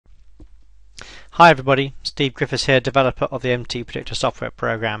Hi everybody, Steve Griffiths here, developer of the MTPredictor software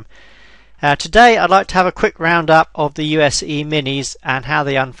program. Today I'd like to have a quick roundup of the USE minis and how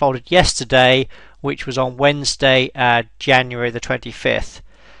they unfolded yesterday, which was on Wednesday, January the 25th.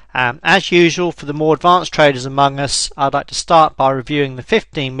 As usual, for the more advanced traders among us, I'd like to start by reviewing the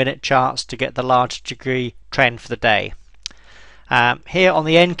 15-minute charts to get the large degree trend for the day. Here on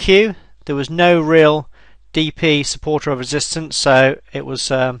the NQ, there was no real DP support or resistance, so it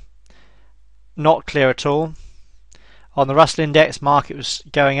was not clear at all. On the Russell Index, market was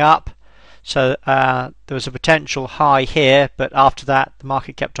going up, so there was a potential high here, but after that the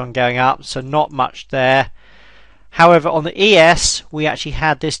market kept on going up, so not much there. However, on the ES we actually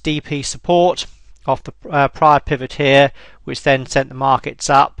had this DP support off the prior pivot here, which then sent the markets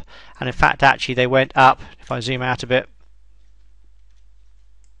up, and in fact actually they went up. If I zoom out a bit,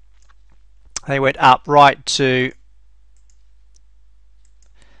 they went up right to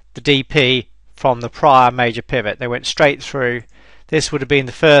the DP from the prior major pivot. They went straight through. This would have been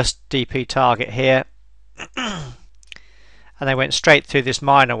the first DP target here, and they went straight through this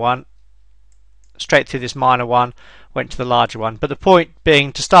minor one, went to the larger one. But the point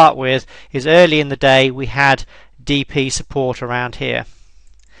being, to start with, is early in the day we had DP support around here.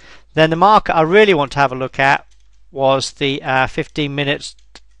 Then the market I really want to have a look at was the 15 minutes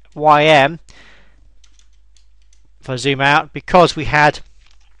YM. If I zoom out, because we had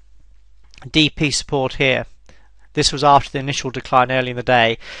DP support here. This was after the initial decline early in the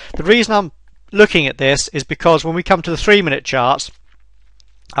day. The reason I'm looking at this is because when we come to the 3-minute charts,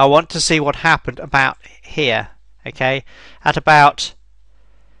 I want to see what happened about here. Okay, at about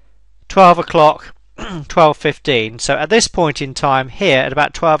 12 o'clock, 12:15. So at this point in time here, at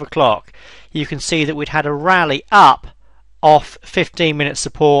about 12 o'clock, you can see that we'd had a rally up off 15-minute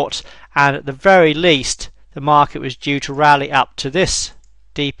support, and at the very least the market was due to rally up to this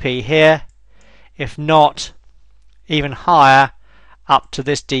DP here, if not even higher, up to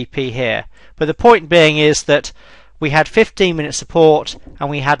this DP here. But the point being is that we had 15-minute support and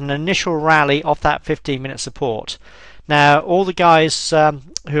we had an initial rally off that 15-minute support. Now all you guys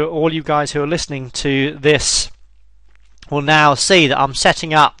who are listening to this will now see that I'm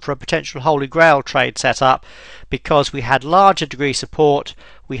setting up for a potential Holy Grail trade setup, because we had larger degree support,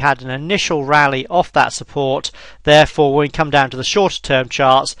 we had an initial rally off that support. Therefore, when we come down to the shorter term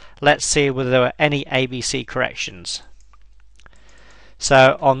charts, let's see whether there were any ABC corrections.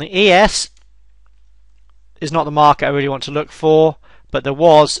 So on the ES is not the market I really want to look for, but there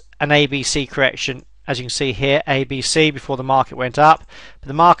was an ABC correction, as you can see here, ABC, before the market went up. But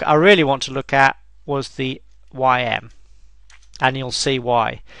the market I really want to look at was the YM, and you'll see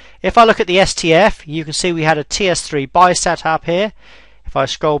why. If I look at the STF, you can see we had a TS3 buy setup here. If I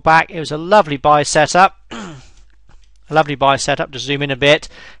scroll back, it was a lovely buy setup. A lovely buy setup, to zoom in a bit.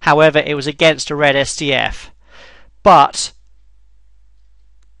 However, it was against a red STF. But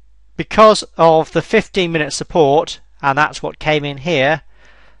because of the 15-minute support, and that's what came in here,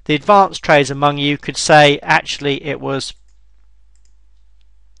 the advanced traders among you could say actually it was,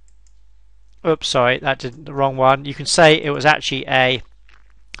 oops, sorry, that did the wrong one. You can say it was actually a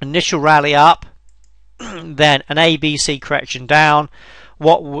initial rally up, then an ABC correction down.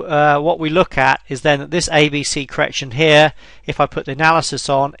 What we look at is then that this ABC correction here, if I put the analysis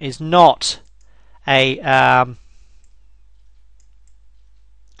on, is not a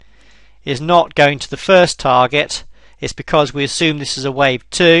is not going to the first target. It's because we assume this is a wave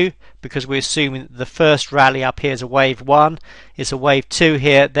 2, because we're assuming the first rally up here is a wave 1, it's a wave 2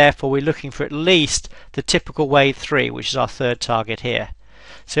 here, therefore we're looking for at least the typical wave 3, which is our third target here.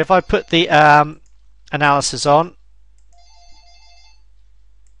 So if I put the analysis on,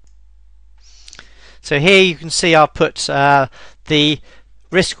 so here you can see I've put the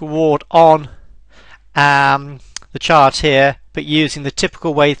risk reward on the chart here, but using the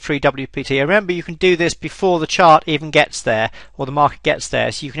typical wave 3 WPT. And remember, you can do this before the chart even gets there, or the market gets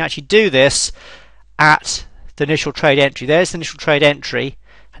there, so you can actually do this at the initial trade entry. There's the initial trade entry,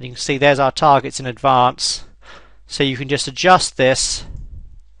 and you can see there's our targets in advance. So you can just adjust this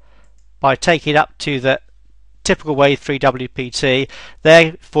by taking it up to the typical wave 3 WPT.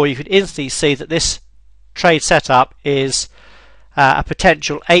 Therefore you could instantly see that this trade setup is a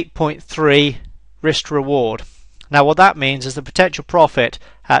potential 8.3 risk to reward. Now what that means is the potential profit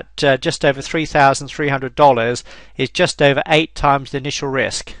at just over $3,300 is just over 8 times the initial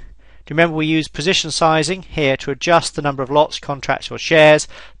risk. Do you remember we use position sizing here to adjust the number of lots, contracts or shares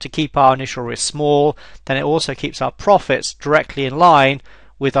to keep our initial risk small? Then it also keeps our profits directly in line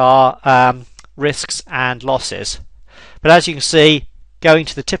with our risks and losses. But as you can see, going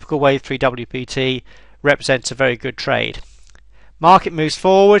to the typical wave 3 WPT represents a very good trade. Market moves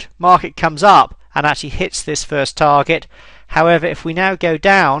forward, market comes up and actually hits this first target. However, if we now go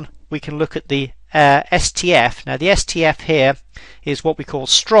down, we can look at the STF. Now the STF here is what we call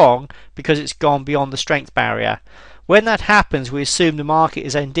strong because it's gone beyond the strength barrier. When that happens, we assume the market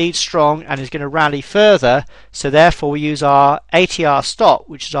is indeed strong and is going to rally further, so therefore we use our ATR stop,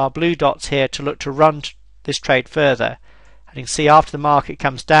 which is our blue dots here, to look to run this trade further. And you can see after the market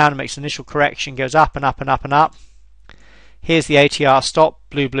comes down and makes an initial correction, goes up and up and up and up. Here's the ATR stop,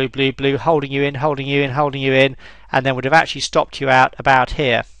 blue, blue, blue, blue, holding you in, holding you in, holding you in, and then would have actually stopped you out about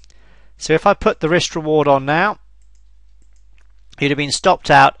here. So if I put the risk reward on now, you'd have been stopped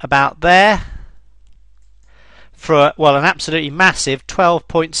out about there for, well, an absolutely massive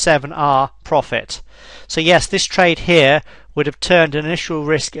 12.7R profit. So yes, this trade here would have turned an initial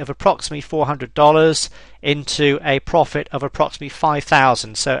risk of approximately $400 into a profit of approximately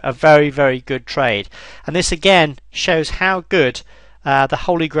 $5,000. So a very, very good trade. And this again shows how good the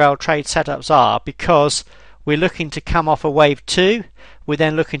Holy Grail trade setups are, because we're looking to come off a wave 2, we're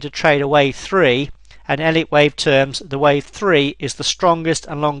then looking to trade a wave 3, and Elliott wave terms, the wave 3 is the strongest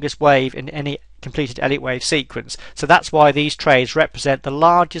and longest wave in any completed Elliott wave sequence. So that's why these trades represent the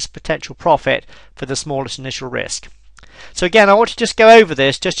largest potential profit for the smallest initial risk. So again, I want to just go over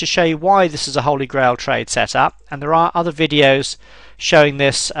this just to show you why this is a Holy Grail trade setup, and there are other videos showing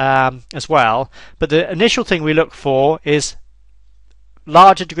this as well. But the initial thing we look for is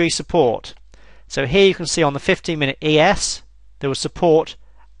larger degree support. So here you can see on the 15-minute ES there was support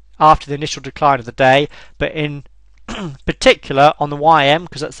after the initial decline of the day, but in particular on the YM,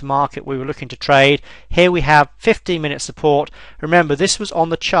 because that's the market we were looking to trade, here we have 15-minute support. Remember, this was on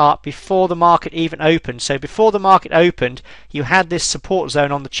the chart before the market even opened, so before the market opened you had this support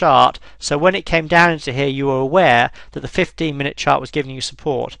zone on the chart, so when it came down into here you were aware that the 15-minute chart was giving you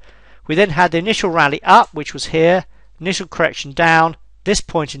support. We then had the initial rally up, which was here, initial correction down. This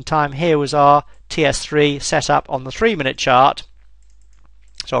point in time here was our TS3 set up on the 3-minute chart.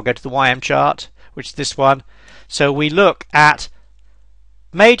 So I'll go to the YM chart, which is this one. So we look at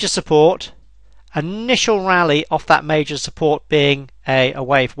major support, initial rally off that major support being a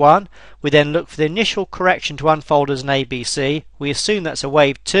wave 1. We then look for the initial correction to unfold as an ABC. We assume that's a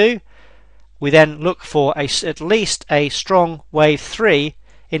wave 2. We then look for at least a strong wave 3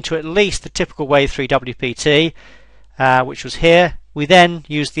 into at least the typical wave 3 WPT, which was here. We then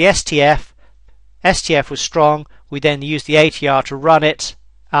use the STF. STF was strong. We then use the ATR to run it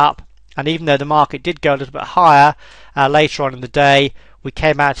up, and even though the market did go a little bit higher later on in the day, we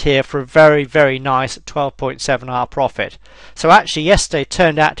came out here for a very, very nice 12.7R profit. So actually yesterday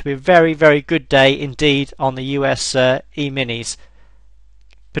turned out to be a very, very good day indeed on the US E-minis,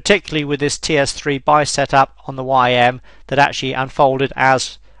 particularly with this TS3 buy setup on the YM that actually unfolded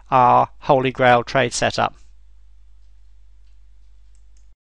as our Holy Grail trade setup.